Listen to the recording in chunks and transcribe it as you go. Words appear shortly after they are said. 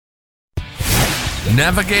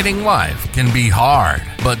Navigating life can be hard,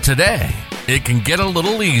 but today it can get a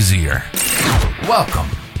little easier. Welcome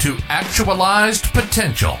to Actualized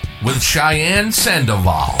Potential with Cheyenne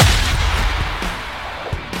Sandoval.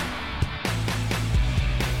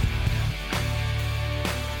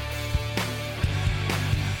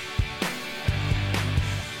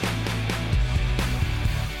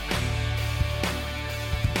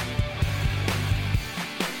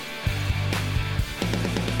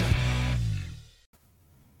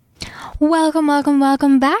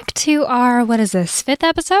 Welcome back to our, fifth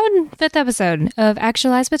episode of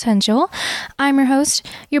Actualized Potential. I'm your host,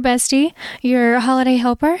 your bestie, your holiday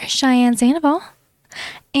helper, Cheyenne Sandoval,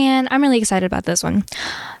 and I'm really excited about this one.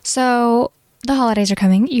 So, the holidays are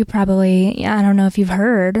coming. You probably, I don't know if you've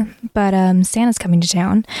heard, but Santa's coming to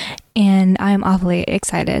town, and I'm awfully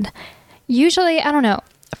excited. Usually, I don't know,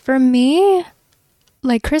 for me,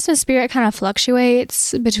 like, Christmas spirit kind of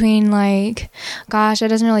fluctuates between, like, gosh, it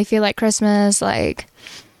doesn't really feel like Christmas, like,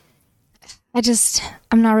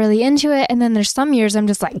 I'm not really into it, and then there's some years I'm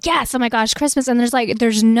just like, yes, oh my gosh, Christmas, and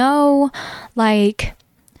there's no, like,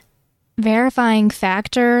 verifying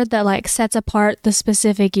factor that, like, sets apart the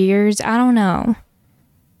specific years. I don't know.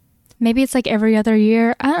 Maybe it's, like, every other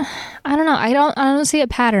year. I don't know. I don't see a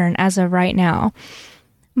pattern as of right now.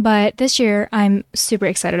 But this year, I'm super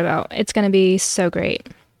excited about. It's going to be so great.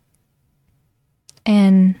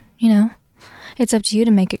 And, it's up to you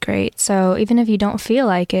to make it great. So even if you don't feel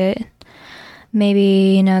like it,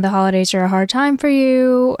 maybe, the holidays are a hard time for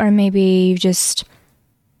you, or maybe you just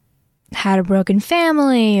had a broken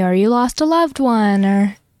family, or you lost a loved one,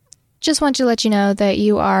 or just want to let you know that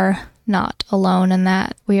you are not alone in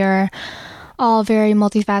that. We are all very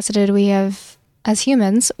multifaceted. As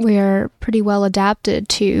humans, we are pretty well adapted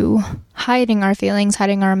to hiding our feelings,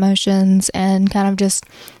 hiding our emotions, and kind of just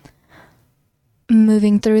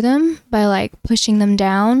moving through them by, like, pushing them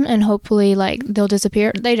down, and hopefully, like, they'll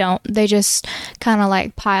disappear. They don't. They just kind of,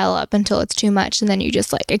 like, pile up until it's too much, and then you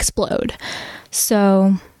just, like, explode.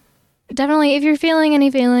 So, definitely, if you're feeling any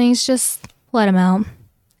feelings, just let them out.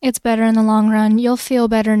 It's better in the long run. You'll feel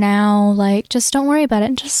better now. Like, just don't worry about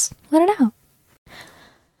it. Just let it out.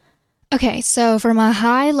 Okay, so for my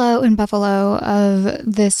high, low, and Buffalo of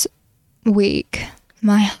this week,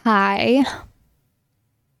 my high...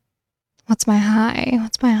 What's my high?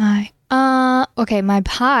 Okay, my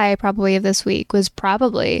high probably of this week was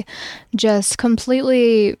probably just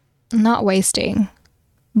completely not wasting,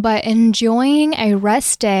 but enjoying a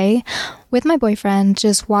rest day with my boyfriend,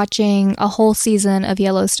 just watching a whole season of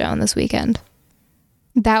Yellowstone this weekend.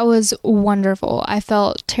 That was wonderful. I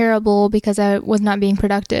felt terrible because I was not being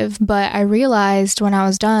productive, but I realized when I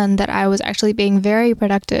was done that I was actually being very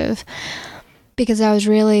productive because I was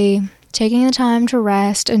really taking the time to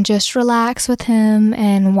rest and just relax with him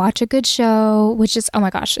and watch a good show, which is, oh my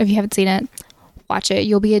gosh, if you haven't seen it, watch it.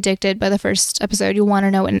 You'll be addicted by the first episode. You'll want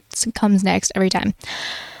to know when it comes next every time.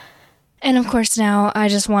 And of course now I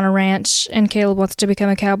just want a ranch and Caleb wants to become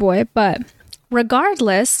a cowboy, but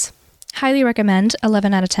regardless... Highly recommend,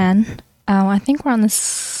 11 out of 10. I think we're on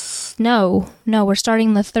this... No, we're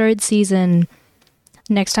starting the third season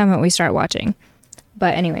next time that we start watching.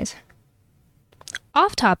 But anyways.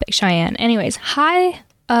 Off topic, Cheyenne. Anyways, high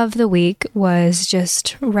of the week was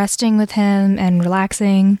just resting with him and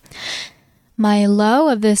relaxing. My low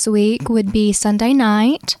of this week would be Sunday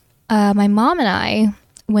night. My mom and I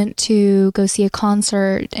went to go see a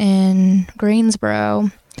concert in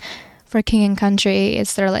Greensboro for King and Country.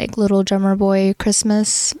 It's their, like, little drummer boy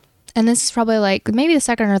Christmas. And this is probably, like, maybe the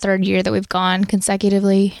second or third year that we've gone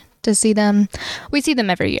consecutively to see them. We see them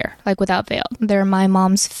every year, like, without fail. They're my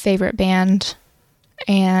mom's favorite band.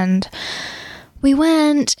 And we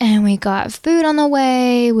went, and we got food on the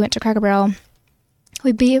way. We went to Cracker Barrel.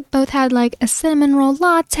 We both had, like, a cinnamon roll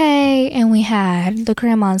latte, and we had the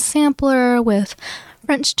grandma's sampler with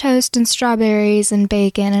French toast and strawberries and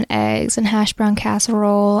bacon and eggs and hash brown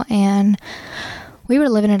casserole, and we were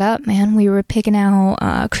living it up, man. We were picking out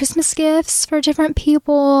Christmas gifts for different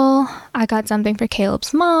people. I got something for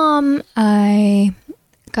Caleb's mom. I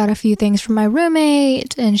got a few things for my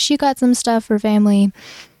roommate, and she got some stuff for family,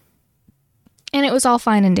 and it was all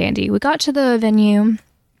fine and dandy. We got to the venue,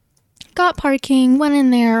 got parking, went in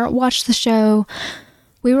there, watched the show.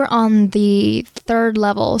 We were on the third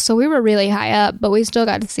level, so we were really high up, but we still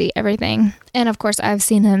got to see everything. And of course, I've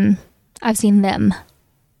seen them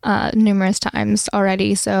numerous times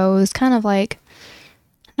already, so it was kind of like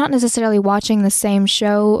not necessarily watching the same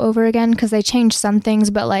show over again because they changed some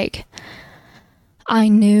things, but, like, I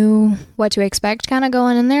knew what to expect kind of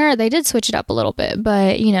going in there. They did switch it up a little bit,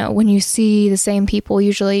 but, when you see the same people,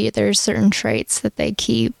 usually there's certain traits that they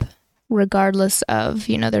keep regardless of,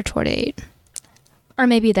 their tour date. Or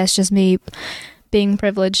maybe that's just me being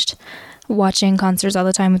privileged. Watching concerts all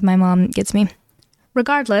the time with my mom gets me.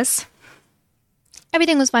 Regardless,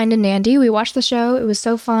 everything was fine and dandy. We watched the show. It was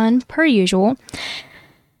so fun, per usual.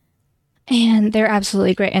 And they're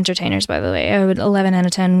absolutely great entertainers, by the way. I would 11 out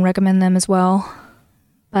of 10 recommend them as well.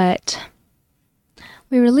 But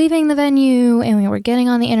we were leaving the venue and we were getting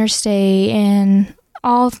on the interstate, and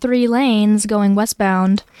all 3 lanes going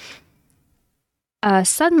westbound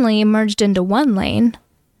suddenly merged into 1 lane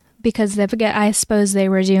because I suppose they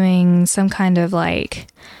were doing some kind of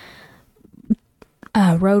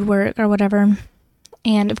road work or whatever.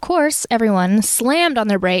 And of course, everyone slammed on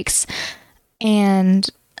their brakes and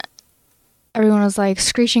everyone was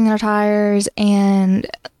screeching their tires, and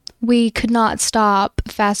we could not stop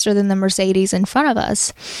faster than the Mercedes in front of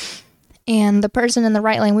us. And the person in the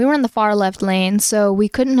right lane, we were in the far left lane, so we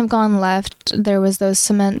couldn't have gone left. There was those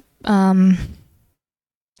cement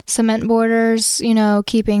borders,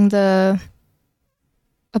 keeping the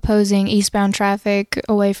opposing eastbound traffic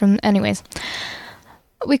away from... Anyways,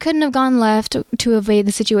 we couldn't have gone left to evade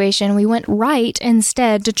the situation. We went right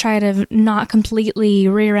instead to try to not completely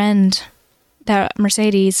rear-end that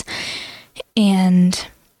Mercedes, and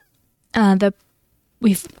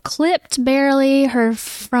we've clipped barely her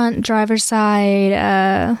front driver's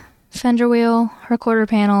side fender wheel, her quarter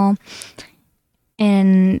panel,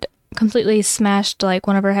 and completely smashed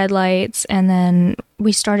one of her headlights. And then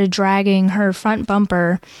we started dragging her front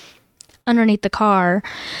bumper underneath the car,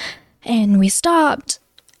 and we stopped.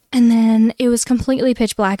 And then it was completely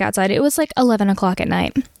pitch black outside. It was 11 o'clock at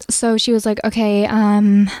night. So she was like, okay,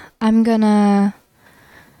 I'm gonna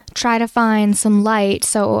try to find some light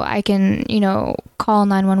so I can, call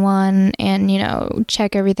 911 and,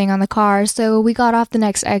 check everything on the car. So we got off the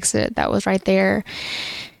next exit that was right there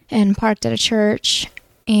and parked at a church.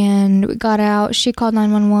 And we got out. She called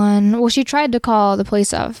 911. Well, she tried to call the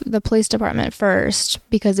police department first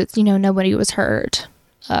because it's, nobody was hurt.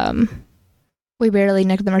 We barely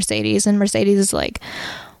nicked the Mercedes, and Mercedes is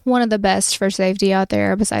one of the best for safety out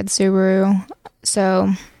there besides Subaru. So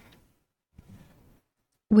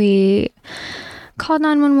we called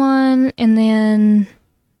 911, and then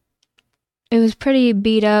it was pretty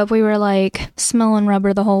beat up. We were smelling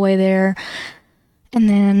rubber the whole way there. And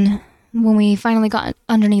then when we finally got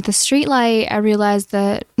underneath the streetlight, I realized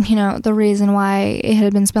that, the reason why it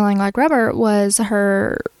had been smelling like rubber was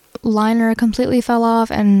her liner completely fell off,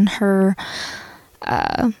 and her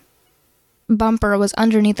bumper was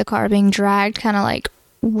underneath the car being dragged, kind of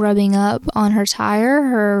rubbing up on her tire,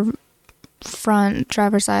 her front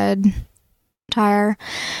driver's side tire.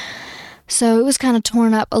 So it was kind of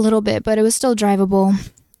torn up a little bit, but it was still drivable.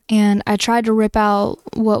 And I tried to rip out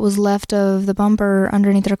what was left of the bumper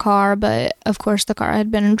underneath her car, but of course the car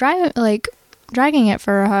had been dragging it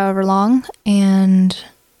for however long, and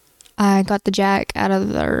I got the jack out of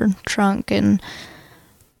their trunk and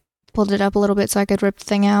pulled it up a little bit so I could rip the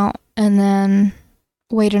thing out, and then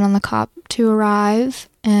waited on the cop to arrive.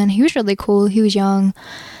 And he was really cool. He was young.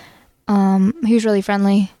 He was really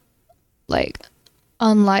friendly,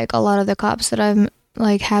 unlike a lot of the cops that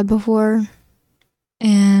I've had before.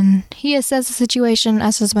 And he assessed the situation,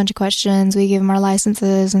 asked us a bunch of questions. We gave him our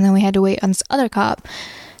licenses, and then we had to wait on this other cop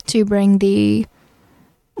to bring the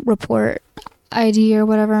report ID or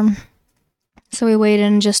whatever. So we waited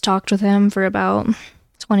and just talked with him for about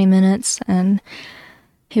 20 minutes, and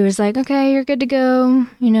he was like, okay, you're good to go,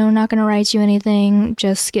 not gonna write you anything,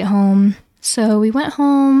 just get home. So we went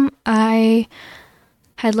home. I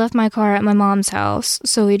had left my car at my mom's house,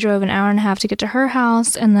 so we drove an hour and a half to get to her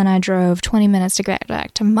house, and then I drove 20 minutes to get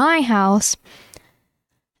back to my house.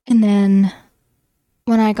 And then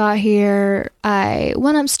when I got here, I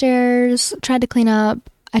went upstairs, tried to clean up.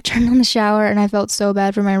 I turned on the shower, and I felt so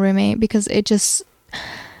bad for my roommate because it just...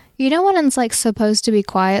 when it's supposed to be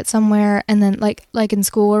quiet somewhere, and then like in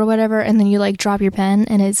school or whatever, and then you drop your pen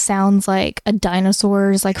and it sounds like a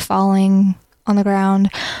dinosaur is falling on the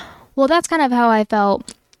ground. Well, that's kind of how I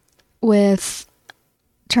felt with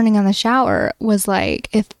turning on the shower. Was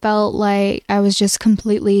it felt like I was just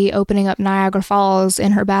completely opening up Niagara Falls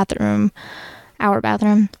in her bathroom, our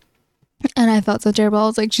bathroom. And I felt so terrible. I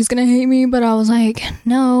was she's gonna hate me, but I was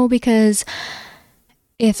no, because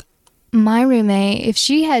if my roommate, if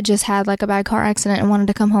she had just had a bad car accident and wanted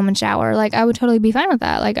to come home and shower, I would totally be fine with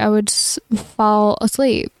that. I would fall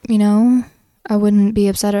asleep, I wouldn't be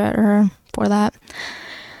upset at her for that.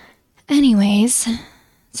 Anyways,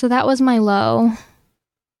 so that was my low,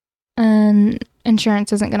 and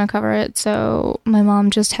insurance isn't going to cover it. So my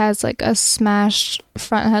mom just has a smashed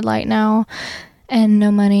front headlight now, and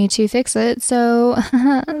no money to fix it. So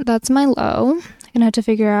that's my low. I'm gonna have to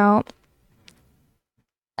figure out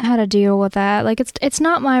how to deal with that. Like, it's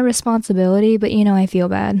not my responsibility, but I feel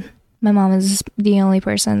bad. My mom is the only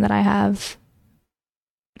person that I have.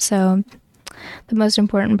 So, the most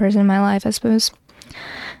important person in my life, I suppose.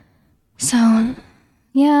 So,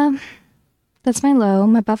 yeah, that's my low.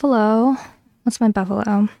 My buffalo. What's my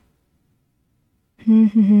buffalo?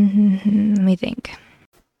 Let me think.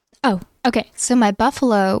 Oh, okay. So my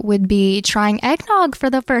buffalo would be trying eggnog for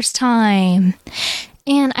the first time.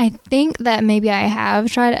 And I think that maybe I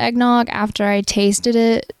have tried eggnog after I tasted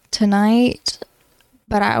it tonight.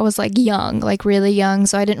 But I was like young, like really young,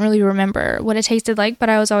 so I didn't really remember what it tasted like, but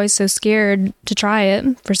I was always so scared to try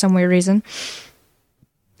it for some weird reason.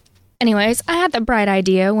 Anyways, I had the bright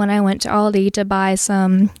idea when I went to Aldi to buy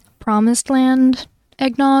some Promised Land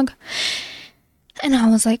eggnog. And I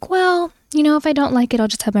was like, well, if I don't like it, I'll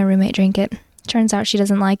just have my roommate drink it. Turns out she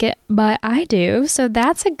doesn't like it, but I do, so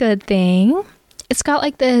that's a good thing. It's got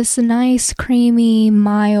like this nice, creamy,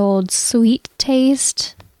 mild, sweet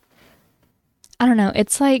taste. I don't know,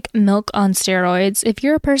 it's like milk on steroids. If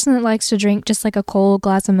you're a person that likes to drink just like a cold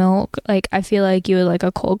glass of milk, like I feel like you would like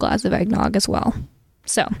a cold glass of eggnog as well.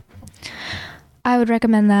 So, I would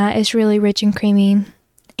recommend that. It's really rich and creamy.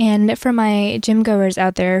 And for my gym goers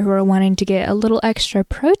out there who are wanting to get a little extra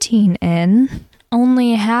protein in,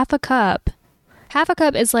 only half a cup. Half a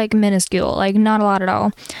cup is like minuscule, like not a lot at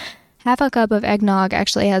all. Half a cup of eggnog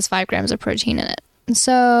actually has 5 grams of protein in it.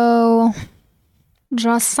 So,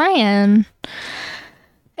 just saying,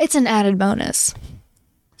 it's an added bonus.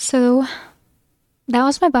 So, that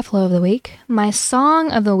was my buffalo of the week. My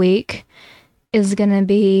song of the week is gonna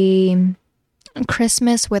be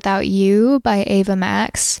Christmas Without You by Ava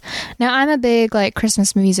Max. Now, I'm a big like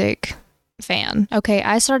Christmas music fan. Okay,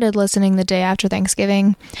 I started listening the day after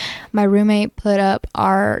Thanksgiving. My roommate put up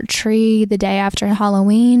our tree the day after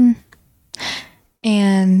Halloween,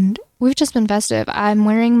 and we've just been festive. I'm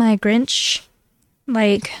wearing my Grinch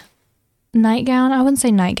like nightgown. I wouldn't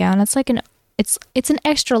say nightgown. It's like it's an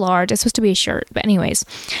extra large. It's supposed to be a shirt, but anyways,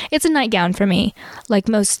 it's a nightgown for me, like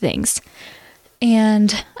most things.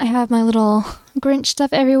 And I have my little Grinch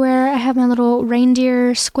stuff everywhere. I have my little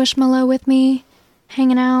reindeer Squishmallow with me,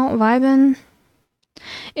 hanging out, vibing.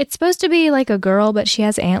 It's supposed to be like a girl, but she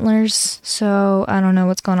has antlers, so I don't know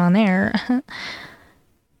what's going on there.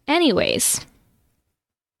 Anyways.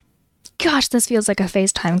 Gosh, this feels like a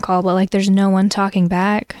FaceTime call, but like there's no one talking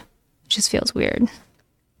back. It just feels weird.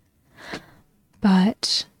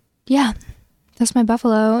 But yeah, that's my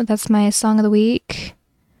buffalo. That's my song of the week.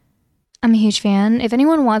 I'm a huge fan. If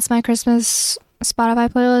anyone wants my Christmas Spotify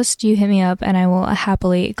playlist, you hit me up and I will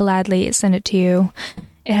happily, gladly send it to you.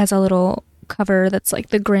 It has a little cover that's like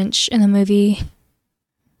the Grinch in the movie,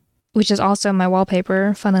 which is also my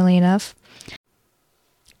wallpaper, funnily enough.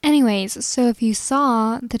 Anyways, so if you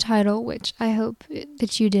saw the title, which I hope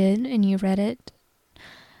that you did and you read it,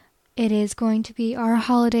 it is going to be our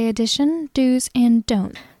holiday edition, do's and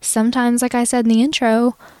don'ts. Sometimes, like I said in the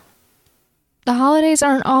intro, the holidays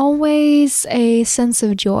aren't always a sense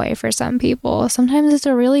of joy for some people. Sometimes it's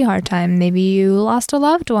a really hard time. Maybe you lost a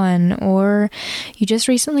loved one, or you just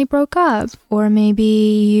recently broke up, or maybe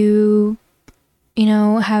you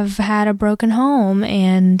have had a broken home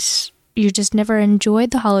and you just never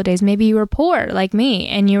enjoyed the holidays. Maybe you were poor like me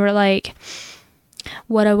and you were like,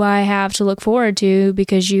 what do I have to look forward to?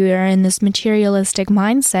 Because you are in this materialistic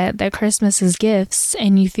mindset that Christmas is gifts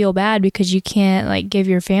and you feel bad because you can't like give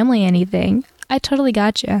your family anything. I totally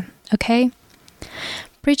got you. Okay.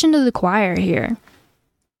 Preaching to the choir here.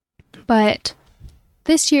 But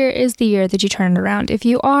this year is the year that you turn it around. If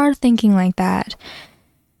you are thinking like that,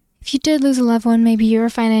 if you did lose a loved one, maybe you're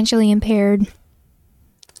financially impaired,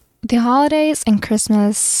 the holidays and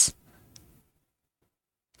Christmas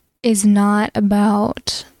is not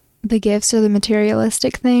about the gifts or the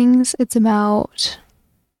materialistic things. It's about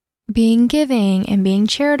being giving and being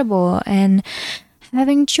charitable and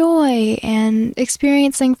having joy and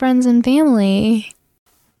experiencing friends and family.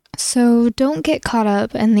 So don't get caught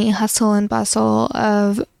up in the hustle and bustle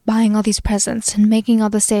of buying all these presents and making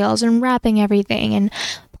all the sales and wrapping everything and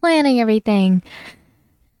planning everything.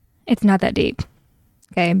 It's not that deep.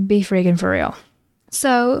 Okay, be freaking for real.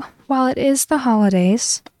 So, while it is the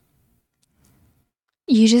holidays,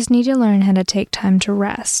 you just need to learn how to take time to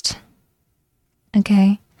rest.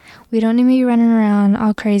 Okay? We don't need to be running around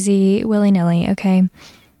all crazy willy-nilly, okay?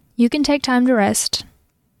 You can take time to rest,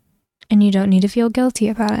 and you don't need to feel guilty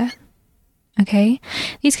about it. Okay?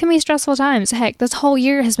 These can be stressful times. Heck, this whole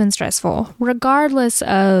year has been stressful, regardless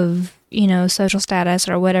of, social status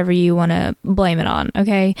or whatever you want to blame it on,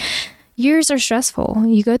 okay? Years are stressful.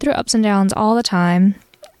 You go through ups and downs all the time.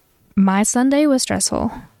 My Sunday was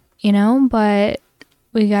stressful, but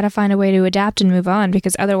we got to find a way to adapt and move on,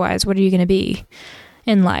 because otherwise, what are you going to be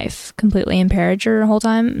in life? Completely impaired your whole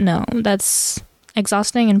time? No, that's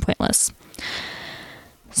exhausting and pointless.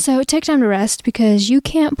 So take time to rest, because you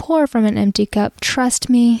can't pour from an empty cup. Trust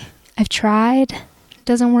me, I've tried. It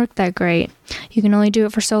doesn't work that great. You can only do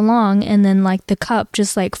it for so long, and then the cup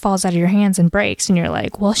just falls out of your hands and breaks, and you're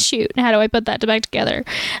like, well, shoot, how do I put that back together?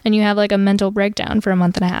 And you have a mental breakdown for a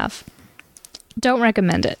month and a half. Don't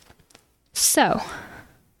recommend it. So,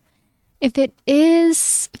 if the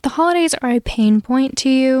holidays are a pain point to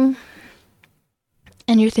you,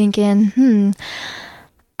 and you're thinking,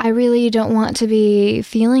 I really don't want to be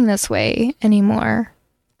feeling this way anymore,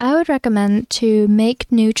 I would recommend to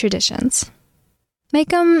make new traditions. Make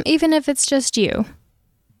them even if it's just you.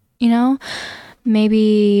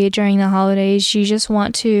 Maybe during the holidays you just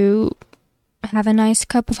want to have a nice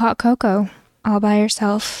cup of hot cocoa all by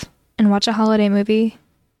yourself and watch a holiday movie.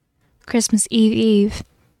 Christmas Eve.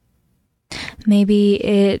 Maybe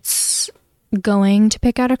it's going to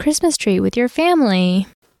pick out a Christmas tree with your family,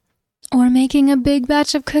 or making a big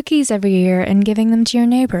batch of cookies every year and giving them to your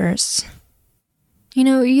neighbors.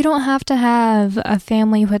 You don't have to have a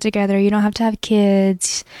family put together. You don't have to have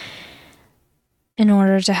kids in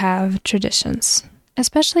order to have traditions.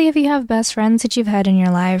 Especially if you have best friends that you've had in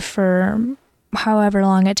your life for however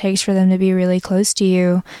long it takes for them to be really close to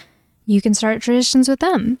you. You can start traditions with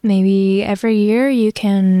them. Maybe every year you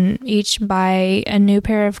can each buy a new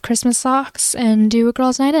pair of Christmas socks and do a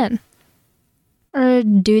girls' night in. Or a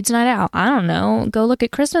dude's night out. I don't know. Go look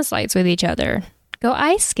at Christmas lights with each other. Go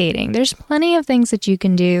ice skating. There's plenty of things that you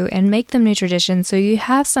can do and make them new traditions so you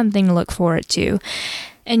have something to look forward to.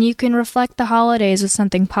 And you can reflect the holidays with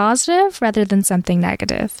something positive rather than something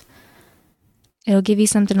negative. It'll give you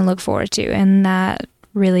something to look forward to, and that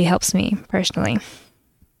really helps me personally.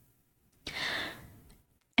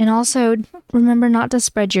 And also, remember not to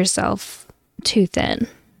spread yourself too thin,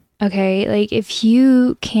 okay? If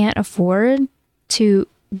you can't afford to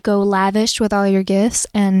go lavish with all your gifts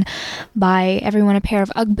and buy everyone a pair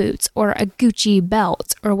of Ugg boots or a Gucci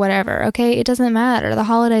belt or whatever, okay? It doesn't matter. The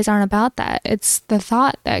holidays aren't about that. It's the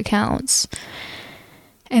thought that counts.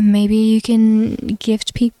 And maybe you can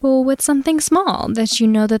gift people with something small that you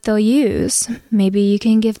know that they'll use. Maybe you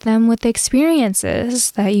can gift them with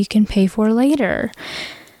experiences that you can pay for later.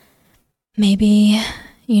 Maybe,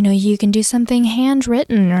 you can do something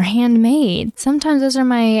handwritten or handmade. Sometimes those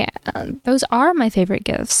are my favorite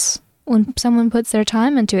gifts when someone puts their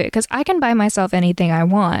time into it, because I can buy myself anything I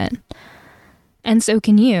want. And so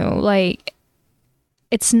can you.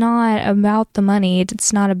 It's not about the money.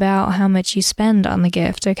 It's not about how much you spend on the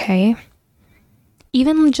gift, okay?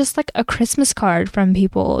 Even just a Christmas card from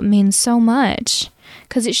people means so much,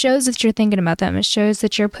 because it shows that you're thinking about them. It shows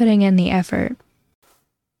that you're putting in the effort.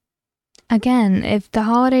 Again, if the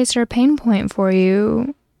holidays are a pain point for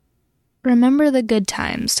you, remember the good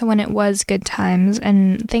times, so when it was good times,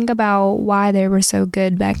 and think about why they were so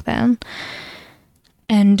good back then.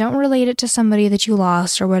 And don't relate it to somebody that you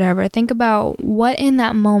lost or whatever. Think about what in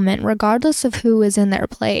that moment, regardless of who was in their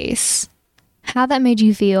place, how that made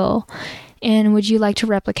you feel, and would you like to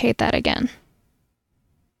replicate that again?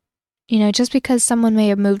 Just because someone may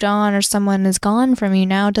have moved on or someone is gone from you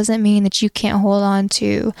now doesn't mean that you can't hold on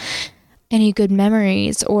to any good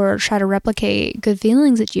memories or try to replicate good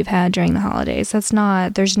feelings that you've had during the holidays. There's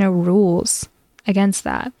no rules against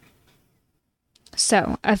that.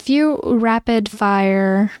 So, a few rapid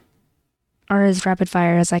fire, or as rapid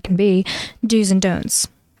fire as I can be, do's and don'ts.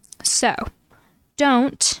 So,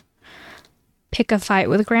 don't pick a fight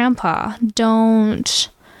with grandpa. Don't,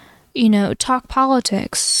 talk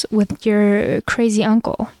politics with your crazy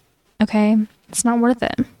uncle. Okay? It's not worth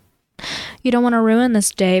it. You don't want to ruin this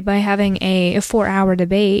day by having a 4-hour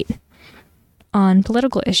debate on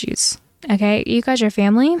political issues. Okay? You guys are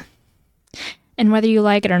family. And whether you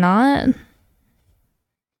like it or not,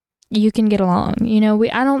 you can get along.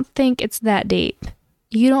 I don't think it's that deep.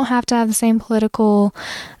 You don't have to have the same political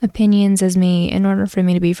opinions as me in order for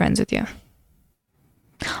me to be friends with you.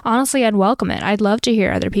 Honestly, I'd welcome it. I'd love to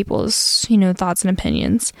hear other people's, thoughts and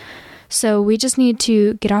opinions. So we just need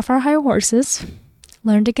to get off our high horses,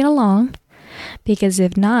 learn to get along, because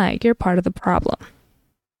if not, you're part of the problem.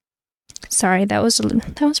 Sorry, that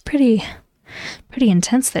was pretty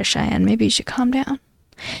intense there, Cheyenne. Maybe you should calm down.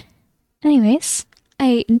 Anyways,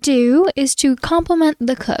 a do is to compliment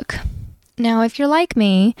the cook. Now, if you're like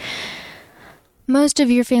me, most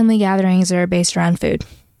of your family gatherings are based around food.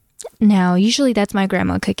 Now, usually that's my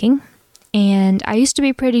grandma cooking, And I used to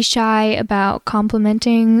be pretty shy about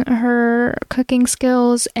complimenting her cooking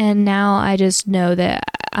skills, and now I just know that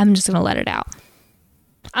I'm just going to let it out.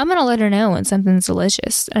 I'm going to let her know when something's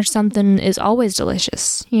delicious, or something is always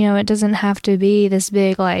delicious. You know, it doesn't have to be this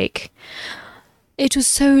big, like, it was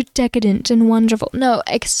so decadent and wonderful. No,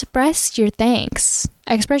 express your thanks.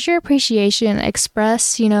 Express your appreciation.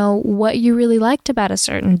 Express, you know, what you really liked about a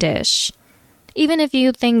certain dish. Even if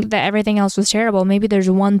you think that everything else was terrible, maybe there's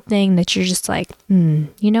one thing that you're just like, you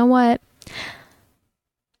know what?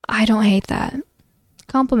 I don't hate that.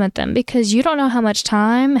 Compliment them, because you don't know how much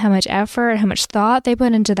time, how much effort, how much thought they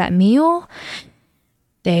put into that meal.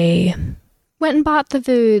 They went and bought the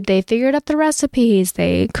food. They figured out the recipes.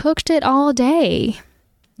 They cooked it all day.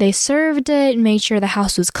 They served it, made sure the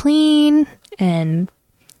house was clean, and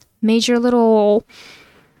made your little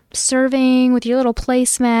serving with your little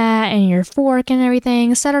placemat and your fork and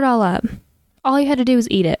everything. Set it all up. All you had to do was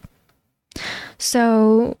eat it.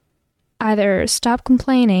 So either stop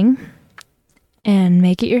complaining and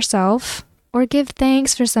make it yourself, or give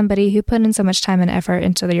thanks for somebody who put in so much time and effort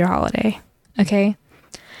into your holiday. Okay?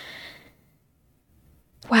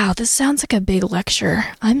 Wow, this sounds like a big lecture.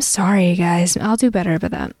 I'm sorry, guys. I'll do better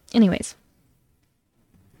about that. Anyways.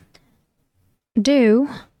 Do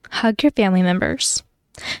hug your family members.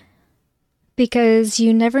 Because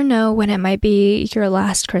you never know when it might be your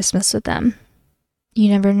last Christmas with them. You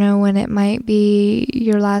never know when it might be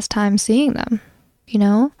your last time seeing them, you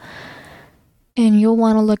know? And you'll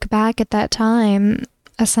want to look back at that time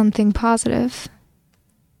as something positive.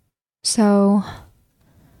 So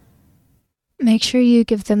make sure you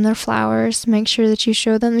give them their flowers. Make sure that you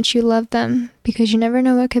show them that you love them, because you never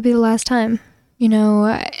know what could be the last time. You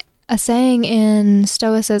know, a saying in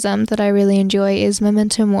Stoicism that I really enjoy is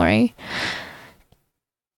memento mori.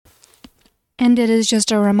 And it is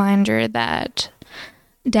just a reminder that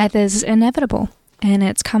death is inevitable and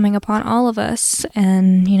it's coming upon all of us.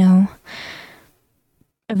 And, you know,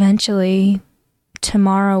 eventually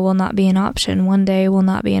tomorrow will not be an option. One day will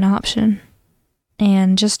not be an option.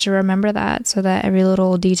 And just to remember that, so that every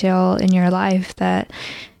little detail in your life that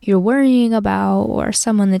you're worrying about, or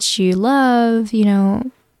someone that you love, you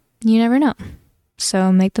know, you never know.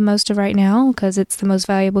 So make the most of right now, because it's the most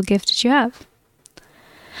valuable gift that you have.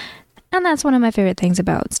 And that's one of my favorite things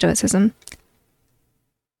about Stoicism,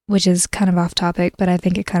 which is kind of off topic, but I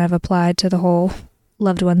think it kind of applied to the whole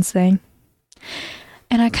loved ones thing.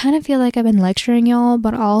 And I kind of feel like I've been lecturing y'all,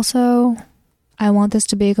 but also I want this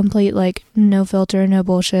to be a complete, like, no filter, no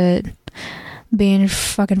bullshit, being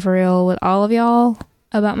fucking for real with all of y'all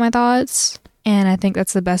about my thoughts. And I think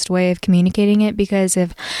that's the best way of communicating it, because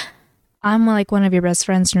if I'm like one of your best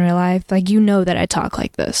friends in real life, like, you know that I talk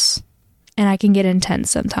like this, and I can get intense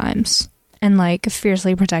sometimes and like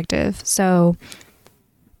fiercely protective. So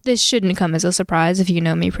this shouldn't come as a surprise if you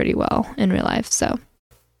know me pretty well in real life. So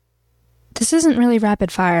this isn't really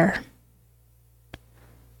rapid fire.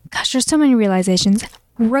 Gosh, there's so many realizations.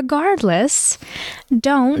 Regardless,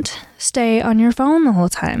 don't stay on your phone the whole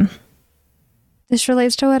time. This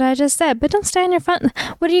relates to what I just said, but don't stay on your phone.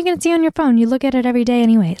 What are you going to see on your phone? You look at it every day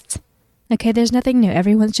anyways. Okay, there's nothing new.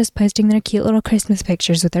 Everyone's just posting their cute little Christmas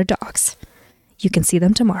pictures with their dogs. You can see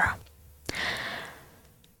them tomorrow.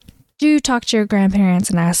 Do talk to your grandparents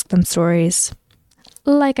and ask them stories.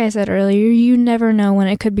 Like I said earlier, you never know when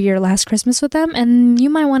it could be your last Christmas with them, and you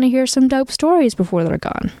might want to hear some dope stories before they're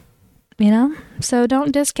gone. You know? So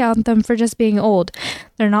don't discount them for just being old.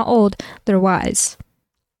 They're not old, they're wise.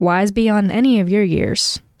 Wise beyond any of your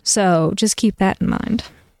years. So just keep that in mind.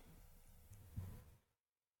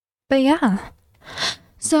 But yeah.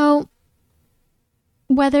 So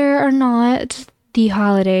whether or not the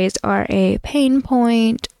holidays are a pain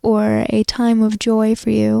point or a time of joy for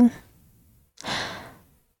you,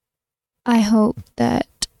 I hope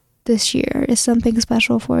that this year is something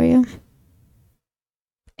special for you.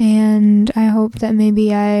 And I hope that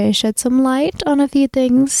maybe I shed some light on a few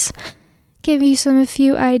things, give you a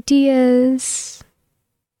few ideas.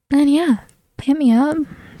 And yeah, hit me up.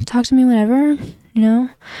 Talk to me whenever, you know.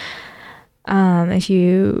 If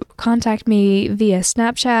you contact me via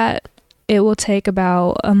Snapchat, it will take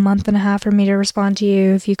about a month and a half for me to respond to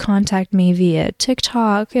you. If you contact me via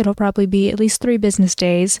TikTok, it'll probably be at least 3 business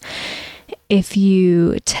days. If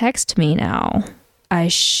you text me now, I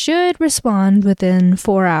should respond within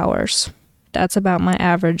 4 hours. That's about my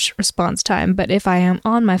average response time. But if I am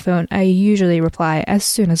on my phone, I usually reply as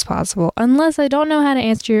soon as possible, unless I don't know how to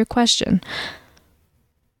answer your question.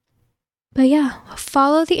 But yeah,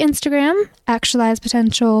 follow the Instagram, Actualized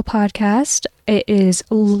Potential Podcast. It is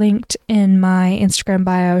linked in my Instagram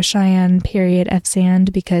bio, Cheyenne _F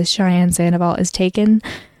Sand, because Cheyenne Sandoval is taken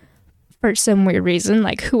for some weird reason.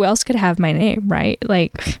 Like, who else could have my name, right?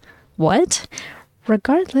 Like, what?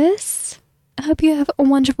 Regardless, I hope you have a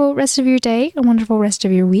wonderful rest of your day, a wonderful rest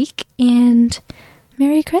of your week, and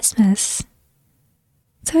Merry Christmas.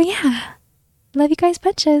 So yeah, love you guys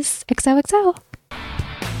bunches. XOXO.